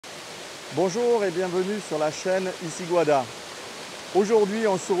Bonjour et bienvenue sur la chaîne ici Gwada. Aujourd'hui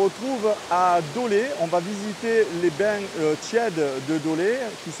on se retrouve à Dolé, on va visiter les bains tièdes de Dolé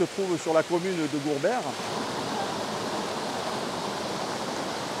qui se trouvent sur la commune de Gourbeyre.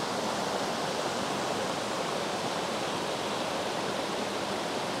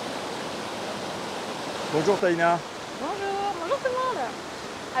 Bonjour Taïna. Bonjour tout le monde.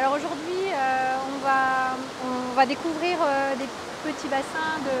 Alors aujourd'hui on va découvrir des petits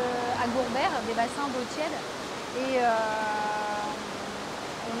bassins à Gourbeyre, des bassins d'eau tiède. Et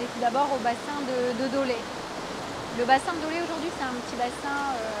on est tout d'abord au bassin de Dolé. Le bassin de Dolé aujourd'hui c'est un petit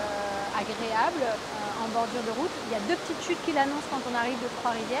bassin agréable en bordure de route. Il y a deux petites chutes qui l'annoncent quand on arrive de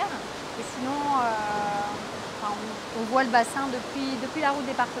Trois-Rivières. Et sinon on voit le bassin depuis la route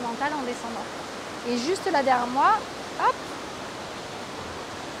départementale en descendant. Et juste là derrière moi, hop,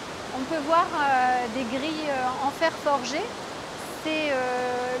 on peut voir des grilles en fer forgé. C'est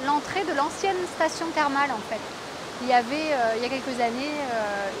l'entrée de l'ancienne station thermale en fait. Il y avait il y a quelques années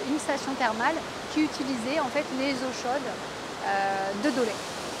une station thermale qui utilisait en fait les eaux chaudes de Dolé.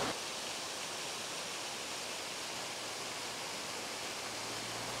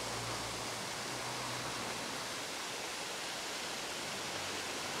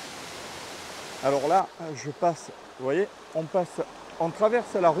 Alors là, je passe, vous voyez, on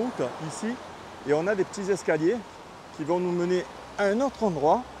traverse la route ici et on a des petits escaliers qui vont nous mener à un autre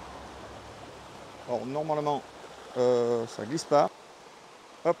endroit. Alors normalement, ça glisse pas.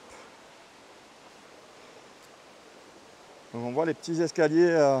 Hop. Donc on voit les petits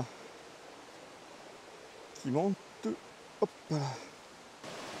escaliers qui montent. Hop.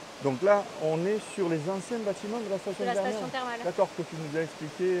 Donc là, on est sur les anciens bâtiments de la station thermale. D'accord, que tu nous as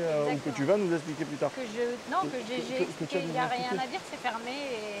expliqué, ou que tu vas nous expliquer plus tard. Non, que j'ai expliqué, il n'y a rien à dire, c'est fermé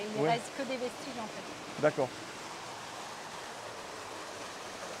et il ne reste que des vestiges en fait. D'accord.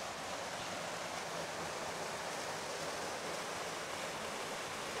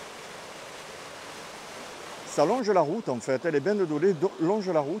 Ça longe la route en fait, les bains de Dolé longent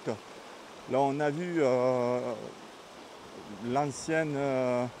la route. Là on a vu l'ancienne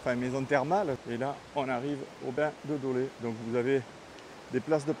maison thermale et là on arrive aux bains de Dolé. Donc vous avez des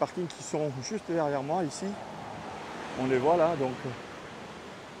places de parking qui sont juste derrière moi ici. On les voit là, donc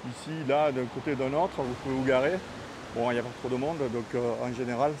ici, là, d'un côté d'un autre, vous pouvez vous garer. Bon, il n'y a pas trop de monde, donc en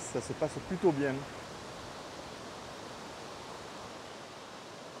général ça se passe plutôt bien.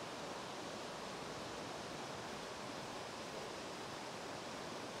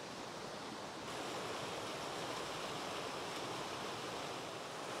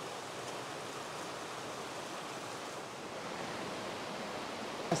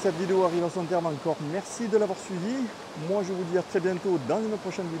 Cette vidéo arrive à son terme encore. Merci de l'avoir suivi. Moi, je vous dis à très bientôt dans une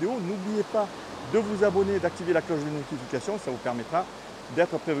prochaine vidéo. N'oubliez pas de vous abonner et d'activer la cloche de notification. Ça vous permettra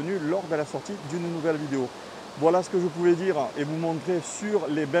d'être prévenu lors de la sortie d'une nouvelle vidéo. Voilà ce que je pouvais dire et vous montrer sur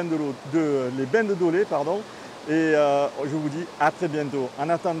les bains de Dolé. Et je vous dis à très bientôt. En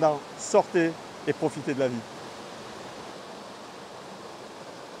attendant, sortez et profitez de la vie.